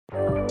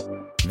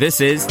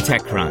This is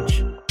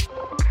TechCrunch.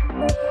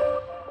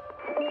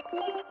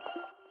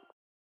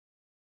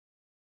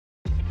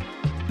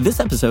 This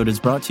episode is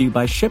brought to you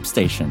by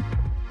ShipStation.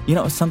 You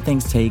know, some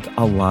things take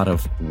a lot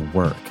of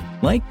work,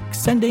 like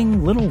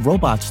sending little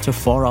robots to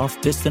far-off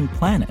distant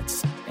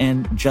planets.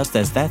 And just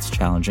as that's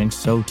challenging,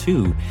 so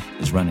too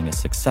is running a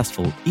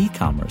successful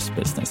e-commerce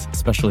business,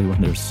 especially when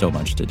there's so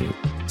much to do.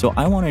 So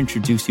I want to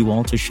introduce you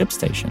all to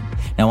ShipStation.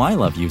 Now, I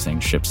love using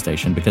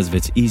ShipStation because of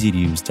its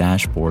easy-to-use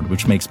dashboard,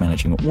 which makes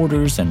managing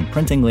orders and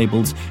printing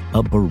labels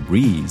a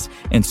breeze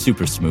and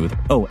super smooth.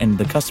 Oh, and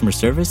the customer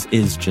service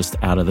is just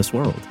out of this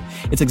world.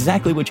 It's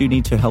exactly what you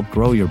need to help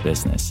grow your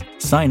business.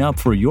 Sign up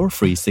for your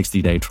free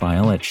 60-day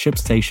trial at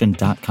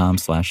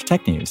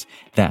shipstation.com/technews.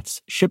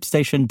 That's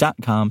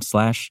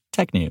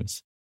shipstation.com/technews.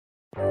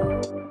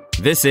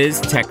 This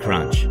is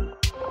TechCrunch.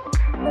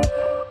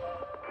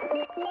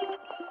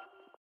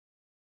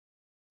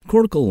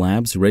 Cortical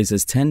Labs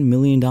raises $10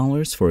 million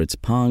for its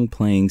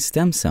Pong-playing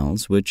stem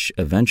cells, which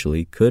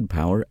eventually could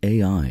power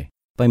AI.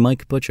 By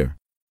Mike Butcher.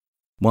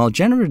 While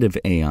generative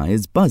AI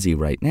is buzzy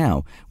right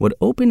now, what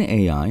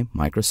OpenAI,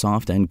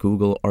 Microsoft, and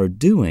Google are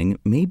doing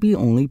may be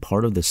only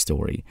part of the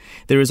story.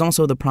 There is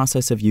also the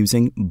process of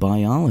using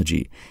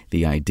biology,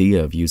 the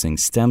idea of using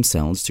stem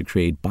cells to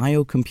create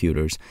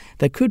biocomputers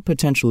that could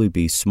potentially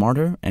be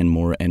smarter and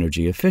more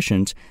energy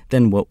efficient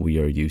than what we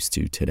are used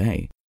to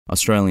today.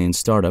 Australian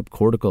startup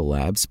Cortical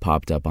Labs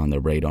popped up on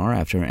the radar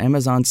after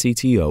Amazon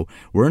CTO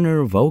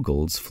Werner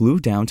Vogels flew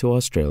down to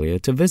Australia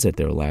to visit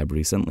their lab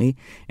recently,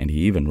 and he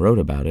even wrote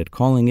about it,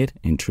 calling it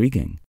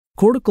intriguing.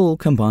 Cortical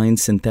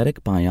combines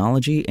synthetic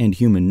biology and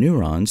human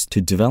neurons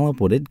to develop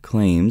what it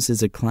claims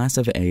is a class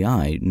of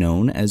AI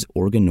known as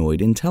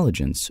organoid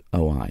intelligence,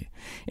 OI.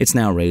 It's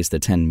now raised a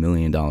 $10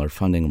 million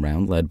funding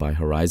round led by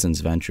Horizons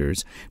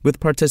Ventures,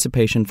 with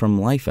participation from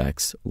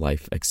LifeX,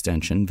 Life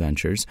Extension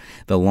Ventures,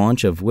 the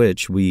launch of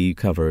which we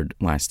covered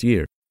last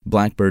year,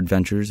 Blackbird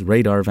Ventures,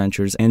 Radar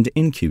Ventures, and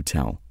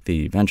InQtel,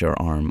 the venture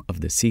arm of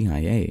the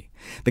CIA.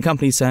 The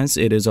company says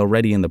it is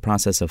already in the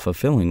process of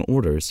fulfilling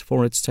orders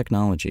for its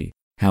technology.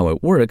 How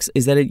it works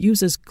is that it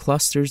uses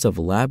clusters of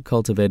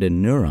lab-cultivated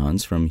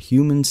neurons from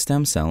human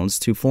stem cells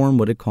to form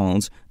what it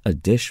calls a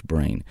dish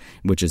brain,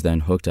 which is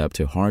then hooked up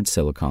to hard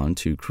silicon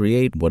to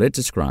create what it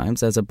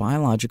describes as a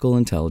biological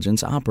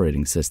intelligence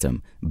operating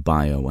system,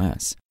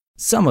 BIOS.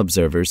 Some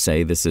observers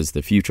say this is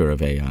the future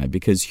of AI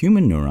because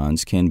human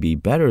neurons can be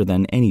better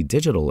than any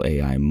digital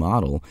AI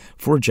model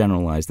for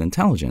generalized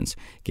intelligence,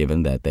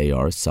 given that they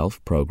are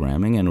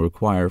self-programming and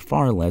require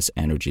far less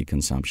energy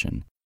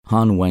consumption.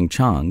 Han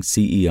Wengchang,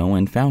 CEO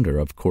and founder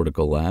of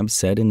Cortical Labs,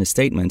 said in a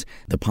statement,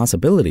 "The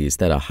possibilities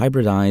that a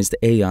hybridized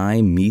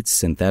AI meets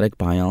synthetic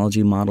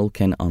biology model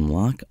can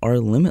unlock are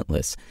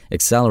limitless,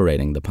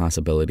 accelerating the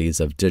possibilities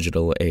of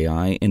digital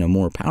AI in a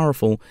more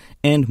powerful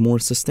and more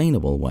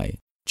sustainable way."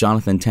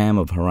 Jonathan Tam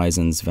of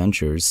Horizons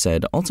Ventures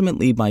said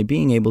ultimately by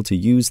being able to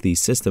use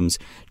these systems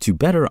to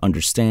better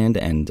understand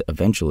and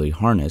eventually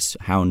harness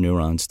how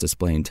neurons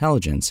display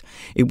intelligence,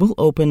 it will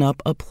open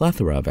up a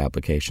plethora of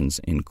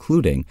applications,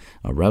 including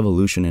a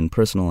revolution in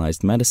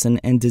personalized medicine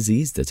and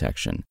disease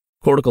detection.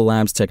 Cortical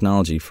Labs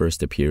technology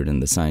first appeared in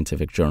the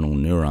scientific journal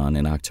Neuron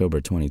in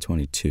October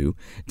 2022,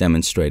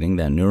 demonstrating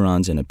that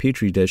neurons in a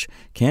petri dish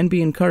can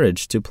be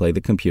encouraged to play the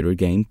computer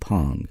game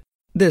Pong.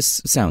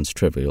 This sounds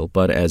trivial,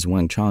 but as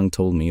Wang Chang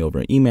told me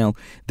over email,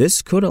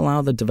 this could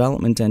allow the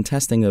development and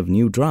testing of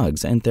new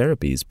drugs and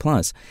therapies.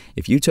 Plus,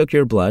 if you took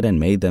your blood and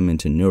made them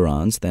into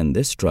neurons, then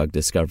this drug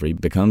discovery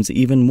becomes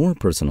even more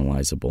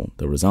personalizable.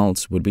 The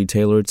results would be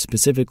tailored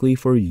specifically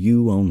for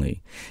you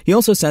only. He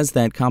also says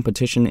that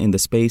competition in the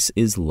space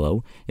is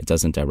low. It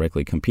doesn't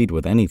directly compete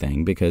with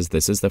anything because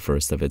this is the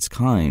first of its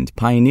kind,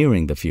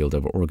 pioneering the field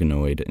of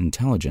organoid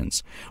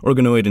intelligence.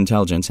 Organoid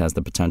intelligence has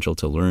the potential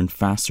to learn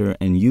faster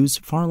and use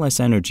far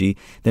less energy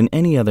than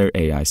any other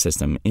AI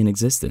system in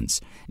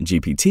existence.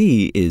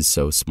 GPT is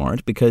so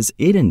smart because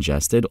it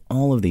ingested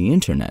all of the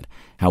internet.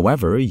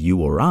 However, you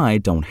or I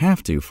don't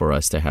have to for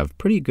us to have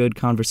pretty good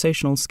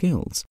conversational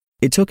skills.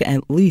 It took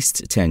at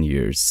least 10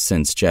 years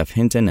since Jeff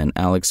Hinton and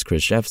Alex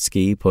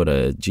Krzyzewski put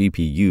a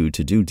GPU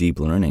to do deep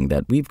learning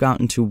that we've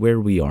gotten to where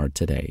we are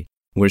today.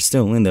 We're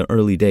still in the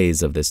early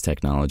days of this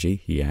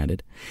technology, he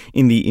added.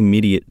 In the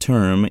immediate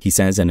term, he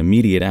says an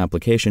immediate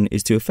application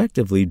is to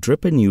effectively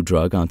drip a new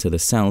drug onto the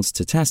cells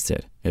to test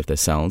it. If the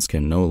cells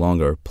can no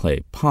longer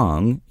play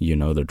Pong, you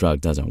know the drug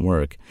doesn't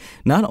work.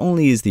 Not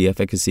only is the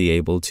efficacy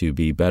able to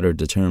be better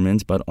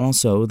determined, but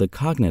also the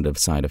cognitive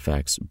side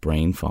effects,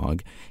 brain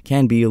fog,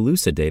 can be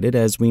elucidated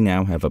as we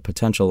now have a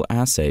potential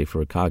assay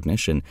for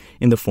cognition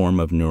in the form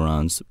of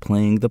neurons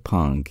playing the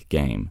Pong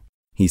game.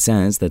 He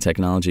says the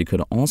technology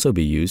could also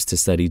be used to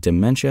study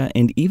dementia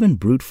and even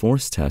brute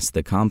force test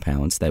the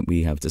compounds that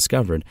we have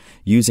discovered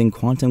using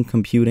quantum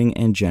computing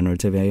and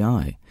generative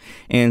AI.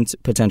 And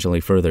potentially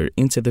further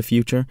into the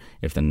future,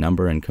 if the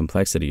number and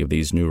complexity of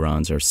these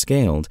neurons are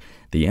scaled,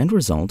 the end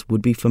result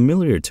would be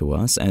familiar to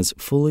us as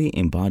fully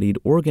embodied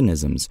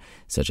organisms,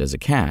 such as a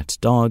cat,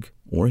 dog,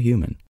 or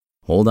human.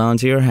 Hold on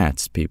to your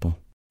hats, people.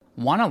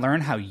 Want to learn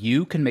how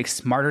you can make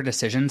smarter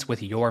decisions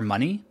with your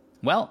money?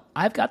 Well,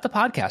 I've got the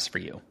podcast for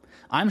you.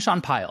 I'm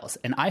Sean Piles,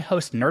 and I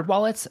host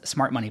NerdWallet's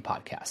Smart Money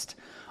Podcast.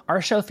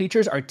 Our show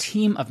features our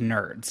team of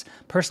nerds,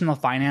 personal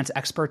finance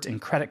experts in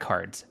credit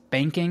cards,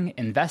 banking,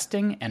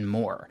 investing, and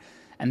more.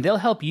 And they'll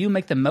help you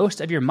make the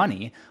most of your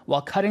money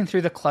while cutting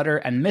through the clutter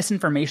and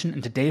misinformation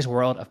in today's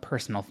world of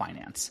personal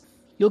finance.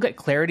 You'll get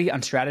clarity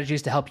on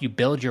strategies to help you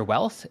build your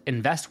wealth,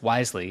 invest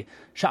wisely,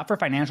 shop for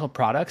financial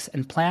products,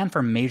 and plan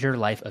for major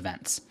life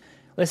events.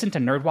 Listen to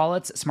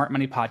NerdWallet's Smart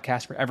Money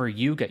Podcast wherever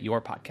you get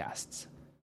your podcasts.